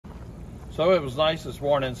So it was nice this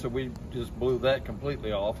morning, so we just blew that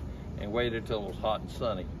completely off and waited till it was hot and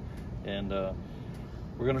sunny. And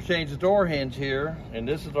we're gonna change the door hinge here, and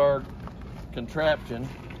this is our contraption.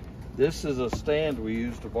 This is a stand we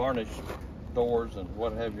use to varnish doors and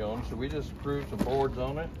what have you on. So we just screwed some boards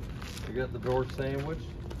on it. We got the door sandwiched.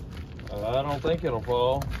 I don't think it'll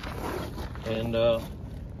fall. And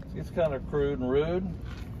it's kind of crude and rude.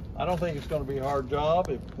 I don't think it's going to be a hard job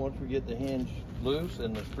once we get the hinge loose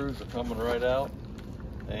and the screws are coming right out.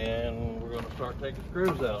 And we're going to start taking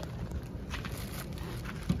screws out.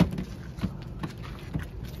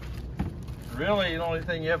 Really, the only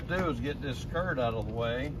thing you have to do is get this skirt out of the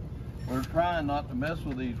way. We're trying not to mess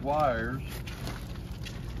with these wires.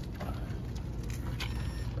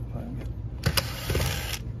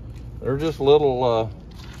 They're just little,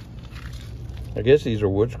 I guess these are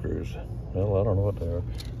wood screws. Well, I don't know what they are.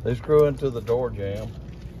 They screw into the door jamb.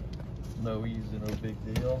 No easy, no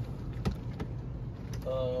big deal.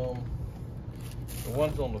 The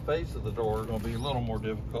ones on the face of the door are going to be a little more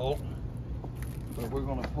difficult. But we're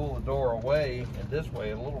going to pull the door away and this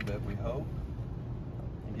way a little bit, we hope,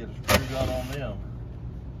 and get a screw gun on them.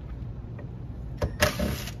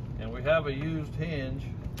 And we have a used hinge.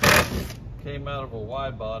 Came out of a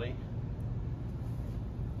wide body.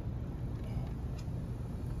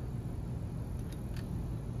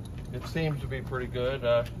 It seems to be pretty good.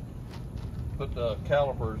 I put the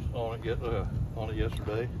calipers on it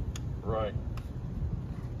yesterday. Right.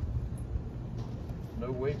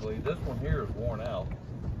 No wiggly. This one here is worn out.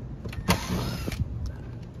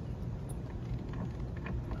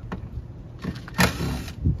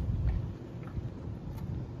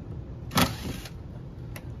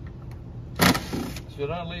 Should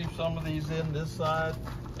I leave some of these in this side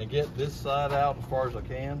and get this side out as far as I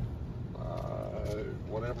can?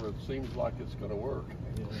 Whatever it seems like it's going to work.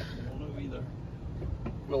 Yeah, I don't know either.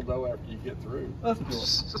 We'll know after you get through. Let's do it.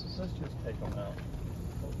 Let's just take them out.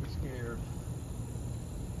 Don't be scared.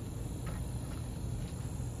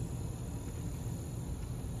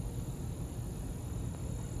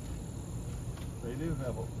 They do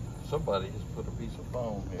have somebody has put a piece of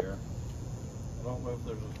foam here. I don't know if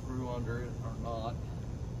there's a screw under it or not.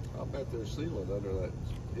 I bet there's sealant under that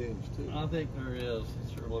hinge too. I think there is.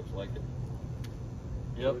 It sure looks like it.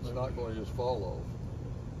 Yep. So it's not going to just fall off.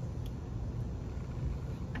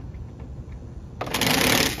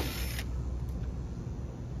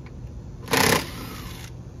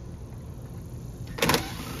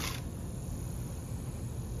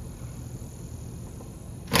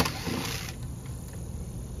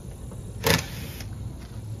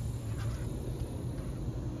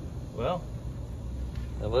 Well,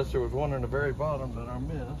 unless there was one in the very bottom that I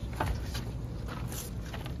missed.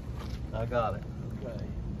 I got it. Okay.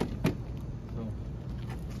 So,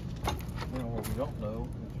 now what we don't know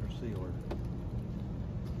is your sealer.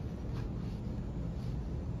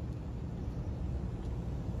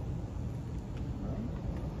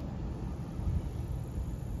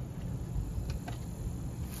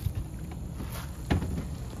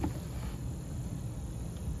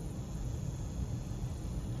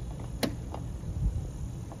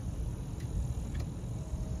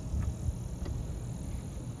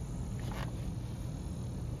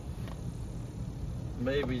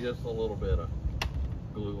 Maybe just a little bit of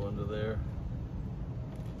glue under there.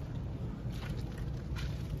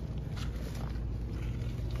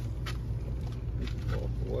 Off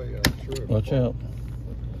the way, I'm sure. Watch out.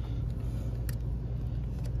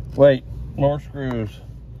 Wait, more screws.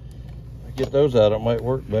 If I get those out, it might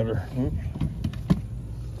work better. Oops.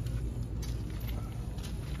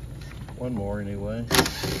 One more anyway.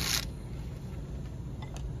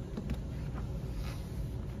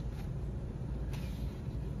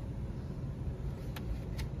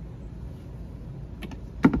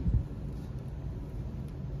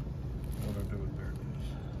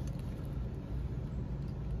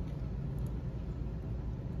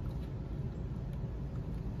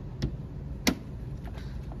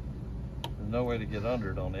 No way to get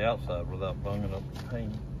under it on the outside without bunging up the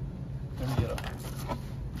paint. Let me get up. I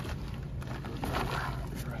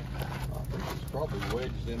think it's probably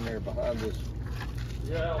wedged in there behind this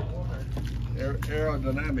Yeah, I was wondering.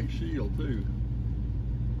 aerodynamic shield too.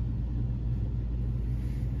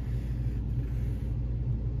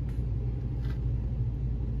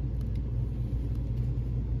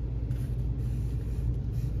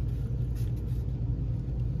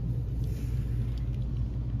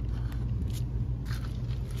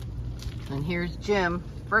 And here's Jim,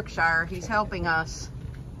 Brookshire. He's helping us.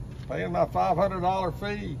 Paying my $500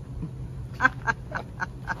 fee.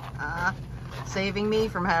 Saving me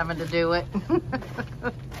from having to do it.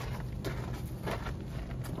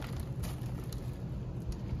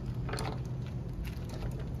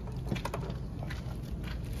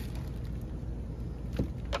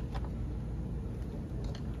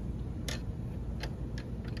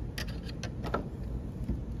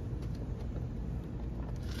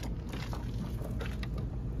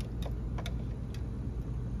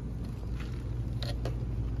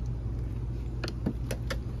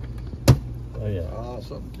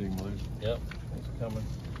 something came loose. Yep, it's coming.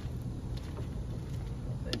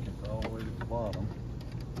 I think it's all the way to the bottom.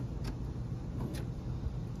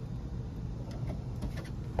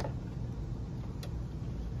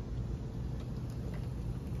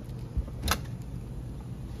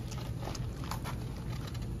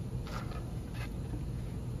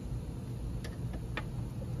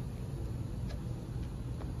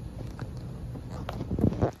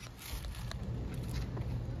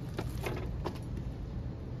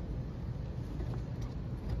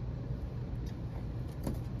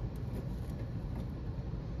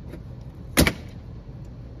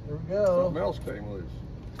 There we go. Something else came loose.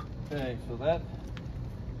 Okay, so that.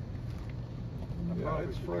 Yeah,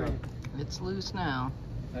 it's free. It's loose now.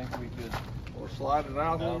 I think we could We'll slide it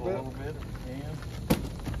out a little bit. if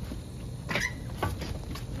we can.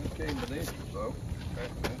 It came an inch or so.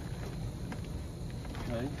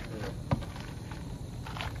 Okay.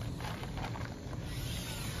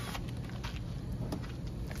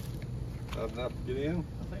 Not enough to get in?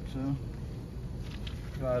 I think so.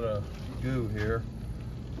 Got a goo here.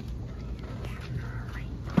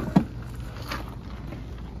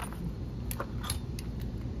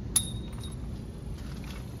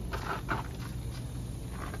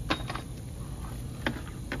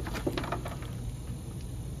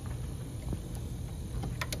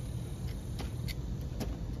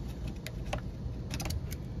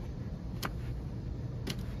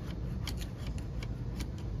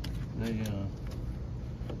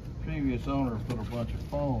 The previous owner put a bunch of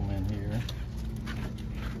foam in here.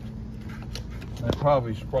 That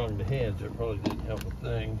probably sprung the hinge. It probably didn't help a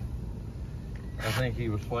thing. I think he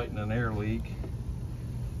was fighting an air leak.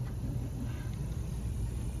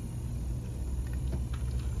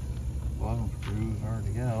 Bottom screw is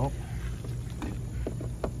already out.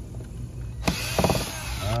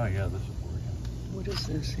 Oh yeah, this is working. What is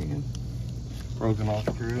this here? Broken off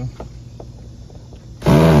screw.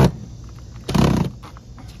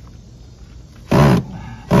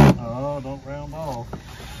 Oh, don't round off.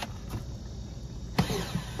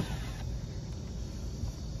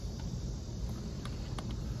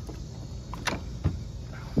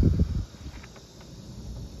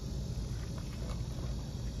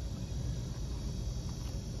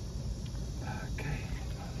 Okay.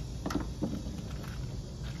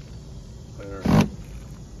 There.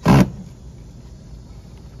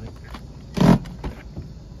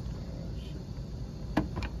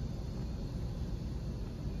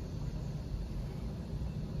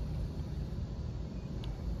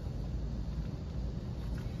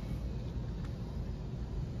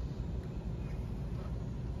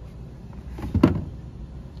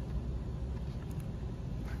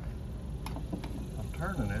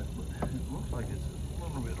 Turning it, but it looks like it's a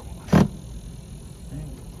little bit on an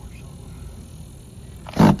angle or something.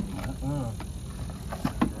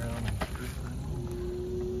 Around and screw that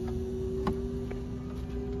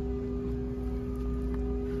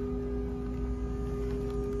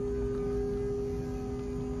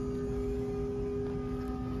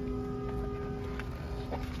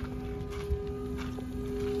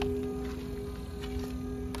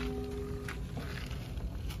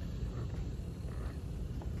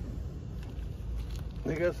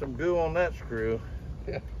They got some goo on that screw.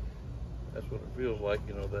 Yeah. That's what it feels like,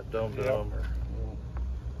 you know, that dum Yeah. dum. Or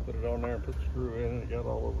Put it on there and put the screw in and it got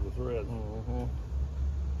all over the thread.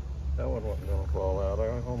 That one wasn't gonna fall out. I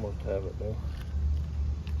almost have it though.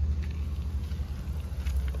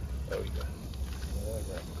 There we go. There we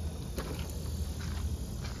go.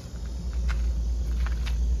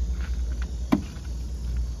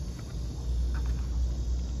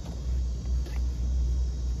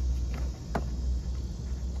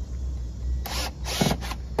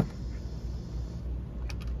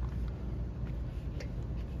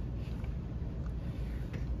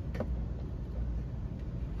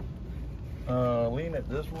 Lean it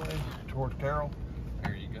this way towards Carol.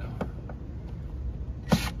 There you go.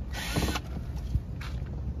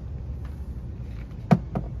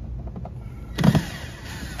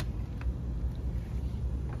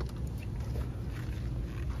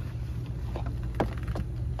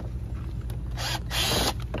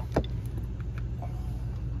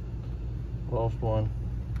 Lost one.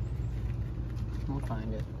 We'll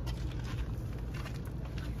find it.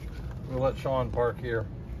 We'll let Sean park here.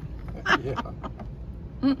 Yeah.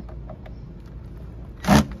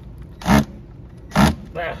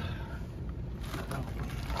 Ah.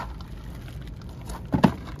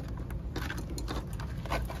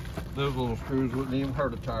 Those little screws wouldn't even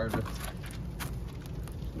hurt a tire.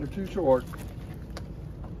 They're too short.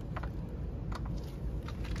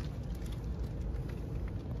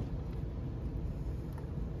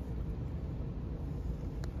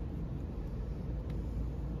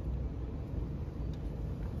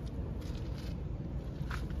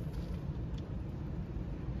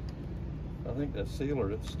 I think that sealer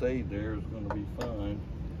that stayed there is going to be fine.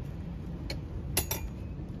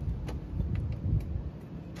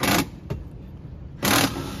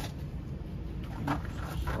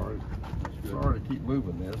 Sorry to keep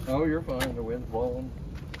moving this. Oh, you're fine. The wind's blowing.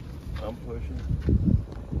 I'm pushing.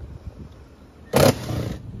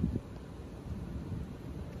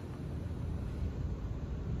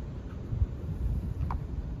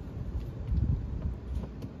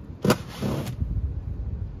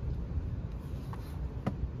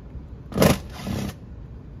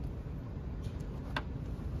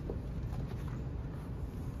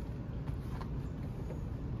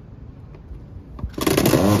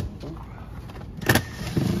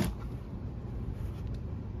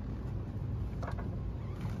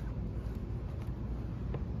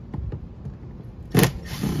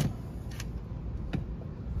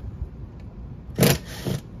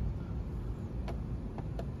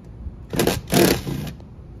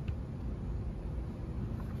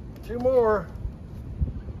 2 more.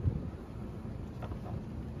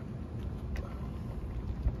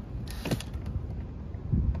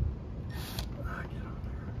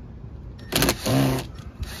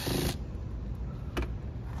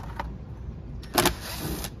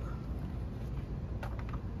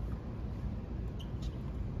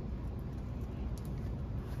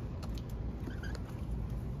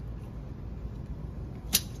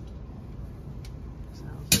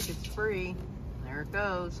 Sounds like it's free. There it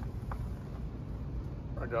goes.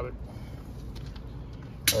 I got it.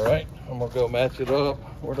 All right, I'm gonna go match it up.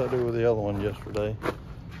 What did I do with the other one yesterday?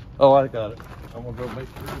 Oh, I got it. I'm gonna go make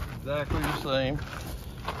sure it's exactly the same.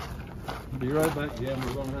 Be right back, Jim.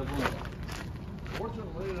 We're gonna have one.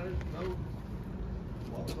 Fortunately, there's no,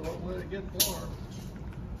 don't let it get far.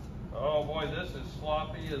 Oh boy, this is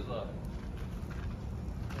sloppy as a,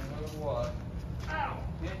 you know what? Ow,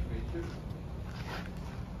 can't be too.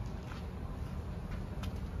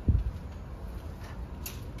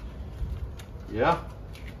 Yeah.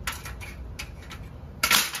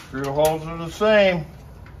 Screw holes are the same.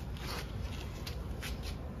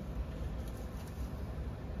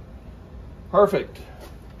 Perfect.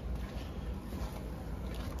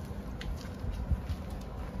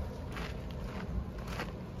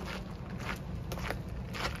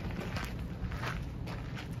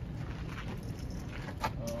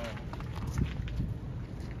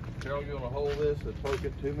 Carol, you want to hold this and poke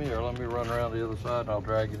it to me, or let me run around the other side and I'll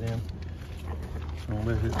drag it in? Don't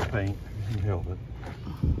let it hit the paint. You can help it.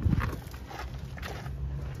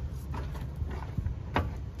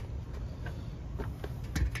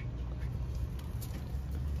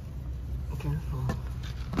 Careful.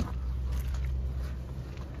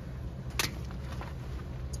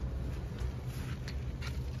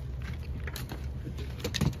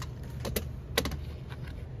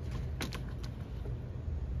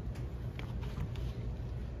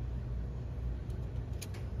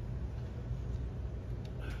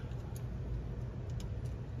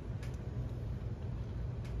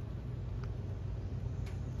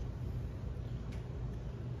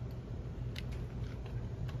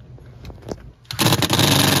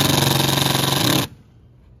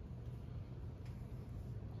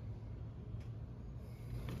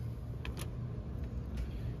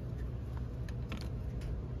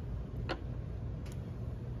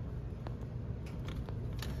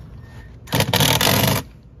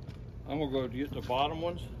 I'm gonna go get the bottom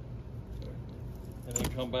ones and then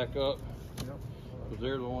come back up. Yep. Because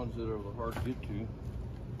they're the ones that are the hard to get to.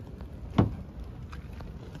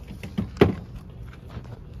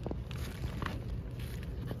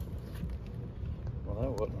 Well,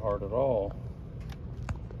 that wasn't hard at all.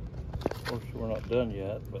 Of course, we're not done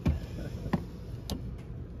yet, but.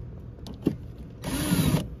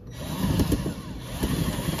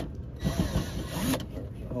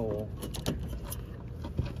 There's a hole.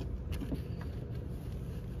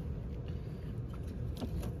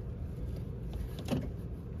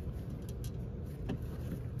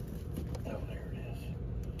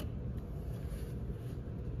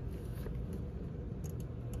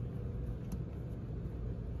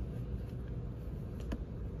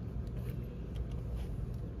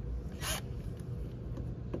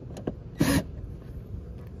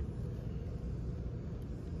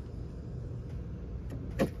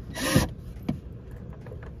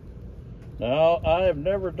 Now, I have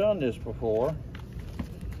never done this before,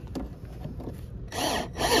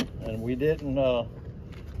 and we didn't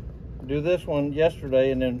do this one yesterday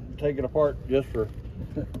and then take it apart just for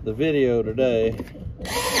the video today.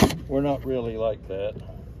 We're not really like that.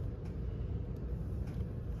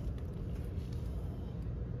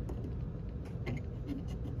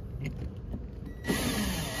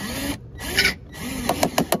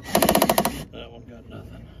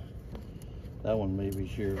 That one may be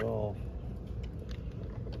sheared off.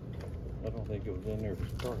 I don't think it was in there to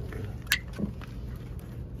start with.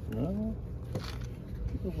 No.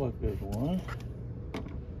 Looks like there's one.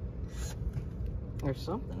 There's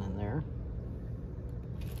something in there.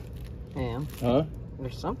 Yeah. Huh?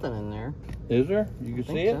 There's something in there. Is there? You can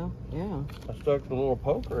see it? So. Yeah. I stuck the little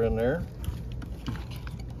poker in there.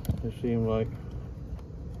 It seemed like,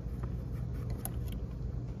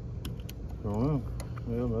 I don't know.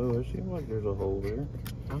 Well, no, it seemed like there's a hole there.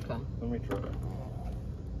 Okay. Let me try.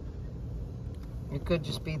 It could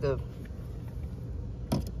just be the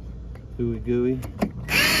Ooey gooey.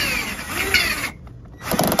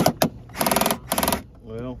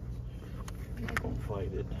 Well, I'm not gonna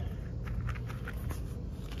fight it.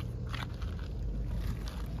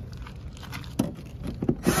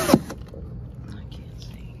 I can't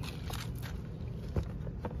see.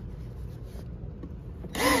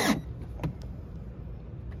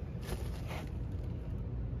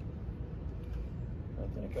 I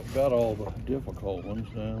think I've got all the difficult ones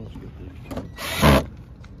now. Let's get these.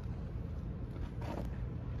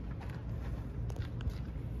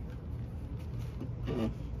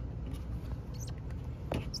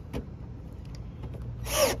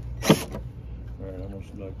 Alright, I'm gonna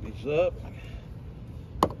snug these up.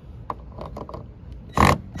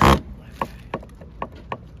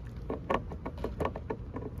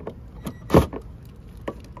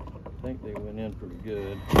 I think they went in pretty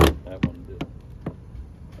good. That one did.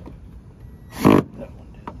 That one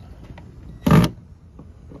did.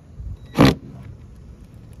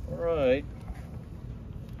 Alright.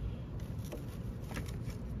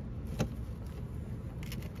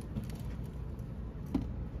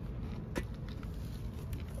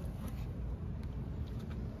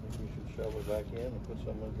 Shove it back in and put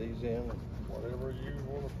some of these in. Whatever you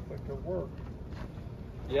want to make it work.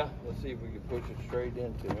 Yeah, let's see if we can push it straight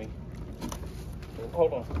into me.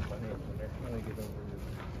 Hold on, put my hands in there. Let me get over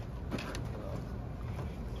here.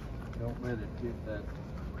 Don't let it get that.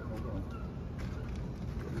 Hold on.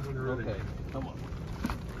 Okay, come on.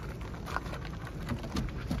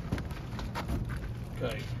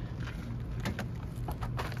 Okay.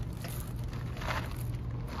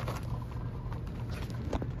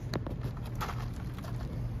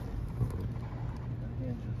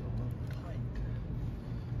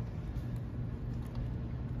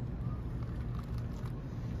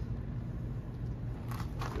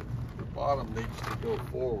 Bottom needs to go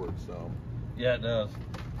forward some. Yeah, it does.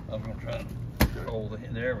 I was gonna try to hold the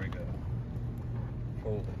hinge. There we go.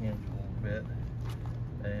 Hold the hinge a little bit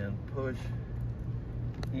and push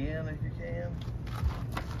in if you can.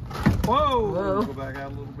 Whoa! Whoa. Go back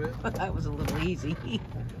out a little bit. That was a little easy. Too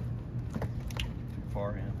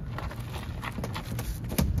far in.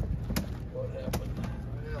 What happened?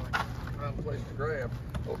 Well, I found a place to grab.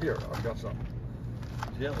 Oh, here, I've got something.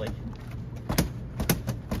 Gently.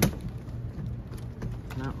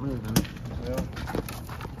 Not moving. Well,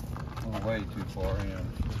 I'm way too far in.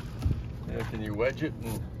 Yeah, can you wedge it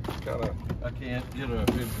and kind of? I can't get a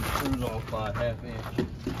big screws off by a ½ inch.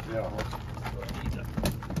 Yeah.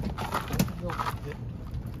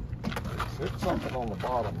 It's something on the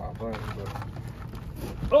bottom, I think. But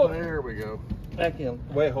Oh, there we go. back in.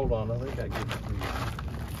 Wait, hold on. I think I get it.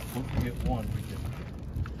 Once you get one, we can.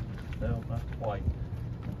 No, not quite.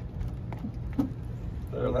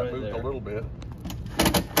 There, that Right moved there. a little bit.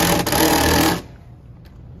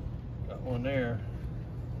 Got one there.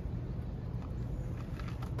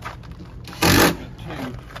 Got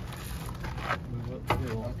two. Move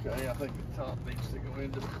uphill. Okay, I think the top needs to go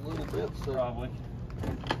in just a little bit. So Probably.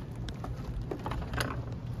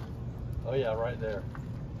 Oh yeah, right there.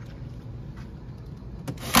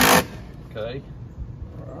 Okay.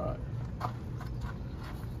 all right.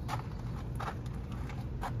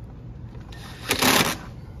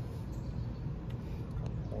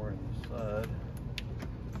 More in the side.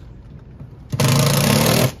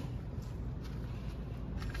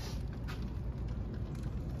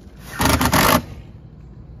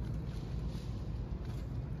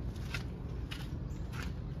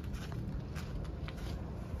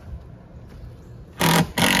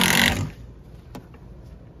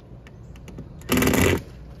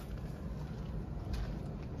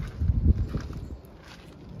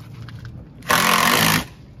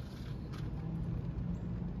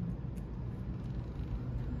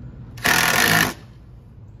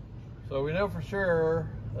 So we know for sure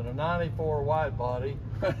that a 94 wide body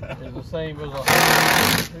is the same as a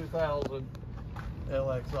 2000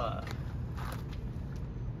 LXI.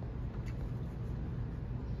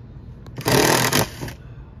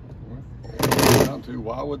 Down to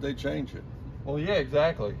why would they change it? Well, yeah,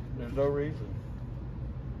 exactly. There's no reason.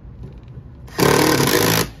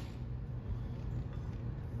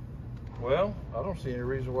 Well, I don't see any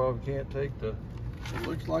reason why we can't take the. It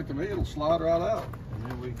looks like to me it'll slide right out. And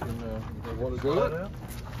then we can. Want to do slide it? out.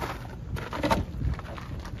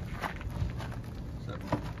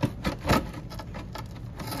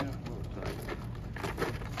 Yeah, we'll take it.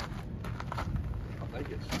 I think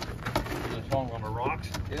it's. This hung on the rocks.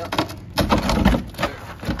 Yeah.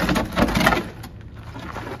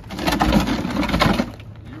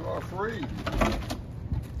 You are free.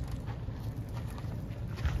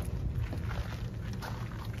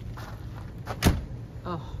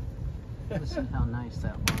 Oh, listen how nice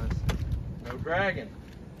that was. No dragging.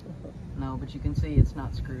 No, but you can see it's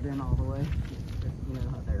not screwed in all the way. You know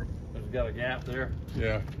how they're. There's got a gap there.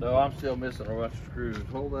 Yeah. No, I'm still missing a bunch of screws.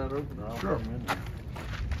 Hold that open. I'll Sure. put them in there.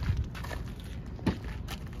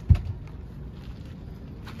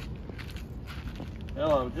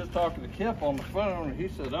 Hell, I was just talking to Kip on the phone, and he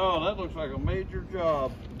said, "Oh, that looks like a major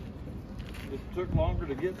job. It took longer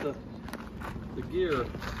to get the gear,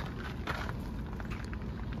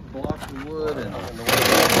 blocks of wood, and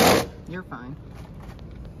You're fine.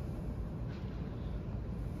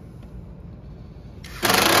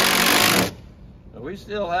 we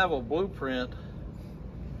still have a blueprint,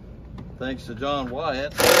 thanks to John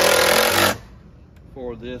Wyatt,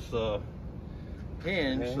 for this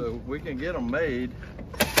hinge, so we can get them made.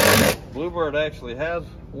 Bluebird actually has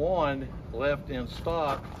one left in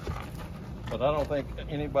stock, but I don't think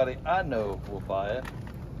anybody I know will buy it,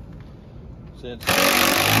 since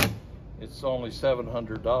it's only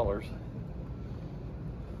 $700.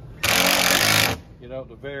 You know,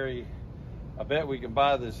 I bet we can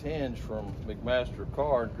buy this hinge from McMaster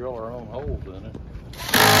Car and drill our own holes in it.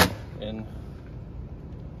 And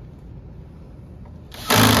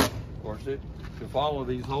of course, to follow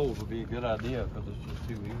these holes would be a good idea because it's just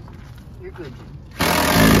too easy. You're good,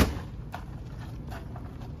 Jim.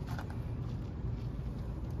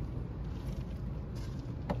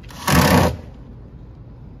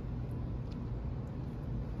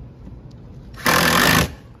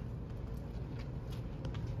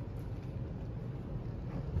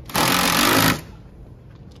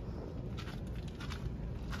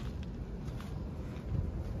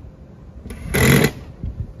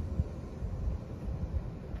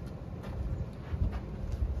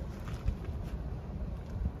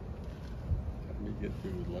 Get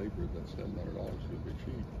through with labor, that $700 should be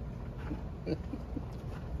cheap.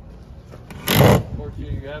 Of course,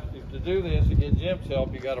 you have to do this to get Jim's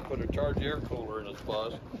help. You got to put a charged air cooler in his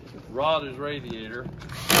bus, rod his radiator,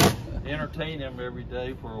 entertain him every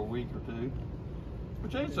day for a week or two,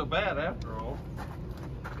 which ain't so bad after all.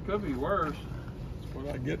 It could be worse. That's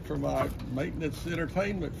what I get for my maintenance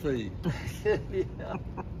entertainment fee. Yeah.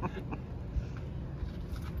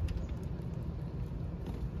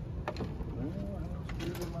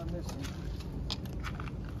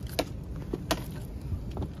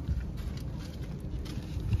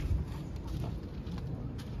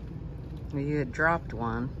 Well, you had dropped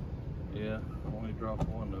one. Yeah, I only dropped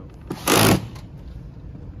one though. I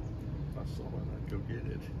saw it, I'd go get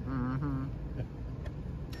it. Mm-hmm.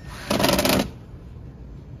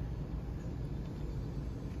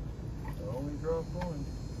 I only dropped one.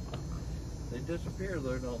 They disappear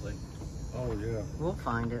though, don't they? Oh yeah. We'll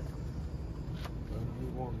find it.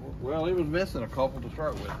 Well, it was missing a couple to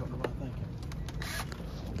start with. What am I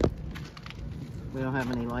thinking? We don't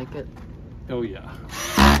have any like it. Oh yeah,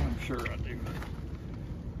 I'm sure I do.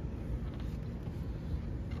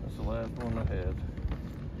 That's the last one I had.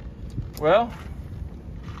 Well,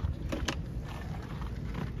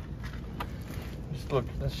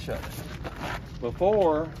 let's shut it.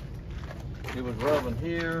 Before, it was rubbing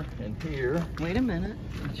here and here. Wait a minute.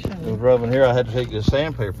 It was rubbing here. I had to take this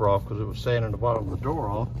sandpaper off because it was sanding the bottom of the door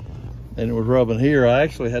off. And it was rubbing here. I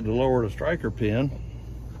actually had to lower the striker pin.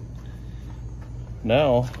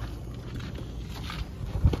 Now,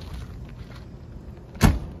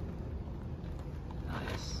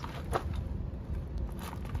 Nice.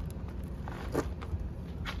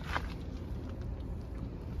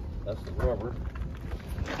 that's the rubber.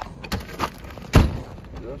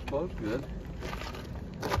 That's both good.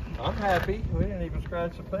 I'm happy. We didn't even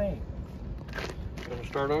scratch the paint. Gonna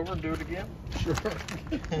start over and do it again? Sure.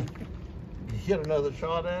 You get another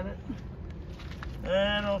shot at it?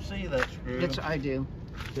 I don't see that screw. I do.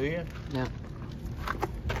 Do you? Yeah.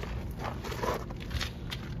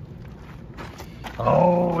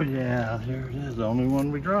 Oh yeah, there it is. The only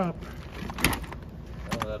one we dropped.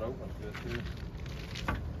 Oh, that opens good too.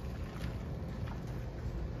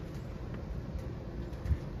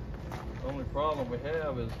 The only problem we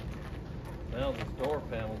have is now this door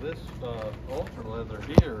panel. This ultra leather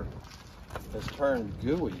here has turned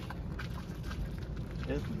gooey.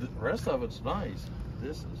 The rest of it's nice.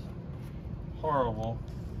 This is horrible.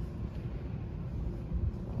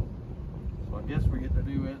 So I guess we get to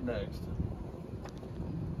do it next.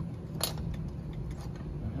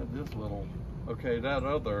 I had this little, okay, that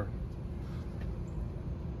other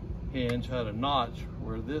hinge had a notch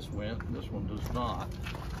where this went. This one does not.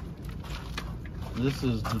 This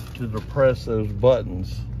is to depress those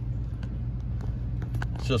buttons.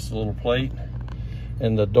 It's just a little plate.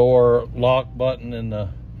 And the door lock button and the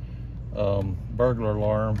burglar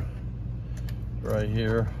alarm right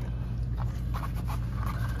here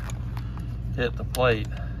hit the plate.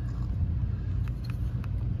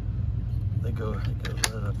 It goes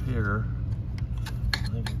right up here. I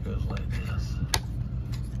think it goes like this.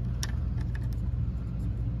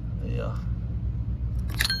 Yeah.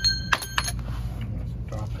 Let's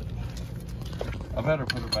drop it. I better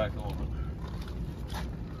put it back a little bit.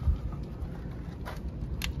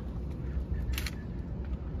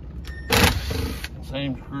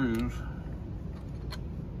 Same screws.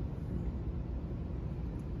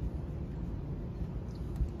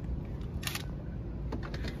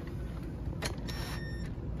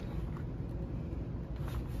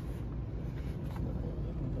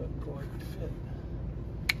 Doesn't quite fit.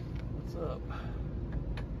 What's up?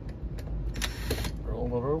 Roll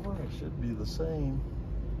it over. It should be the same.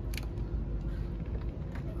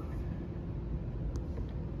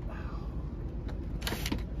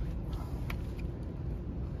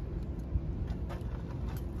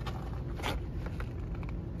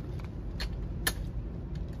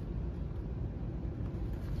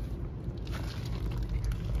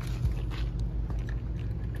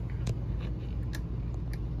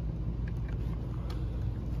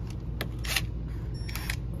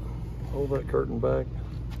 Hold that curtain back.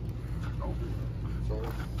 Sorry.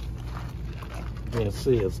 You can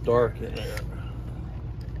see it's dark in there.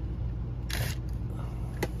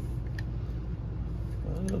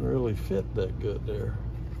 That doesn't really fit that good there.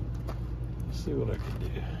 Let's see what I can do.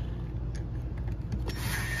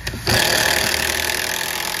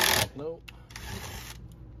 Nope.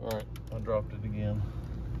 All right, I dropped it again.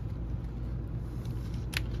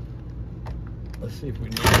 Let's see if we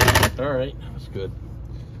need it. All right, that's good.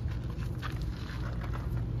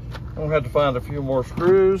 I'm gonna have to find a few more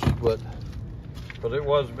screws, but it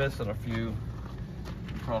was missing a few.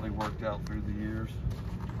 Probably worked out through the years.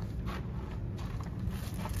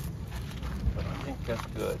 But I think that's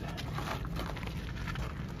good.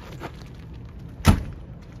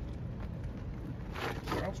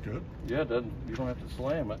 Sounds good. Yeah, it doesn't. You don't have to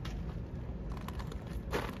slam it.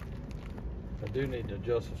 I do need to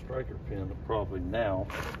adjust the striker pin probably now.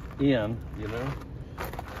 You know.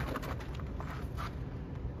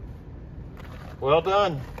 Well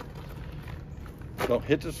done. Don't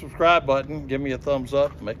hit the subscribe button. Give me a thumbs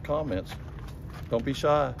up. Make comments. Don't be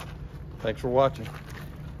shy. Thanks for watching.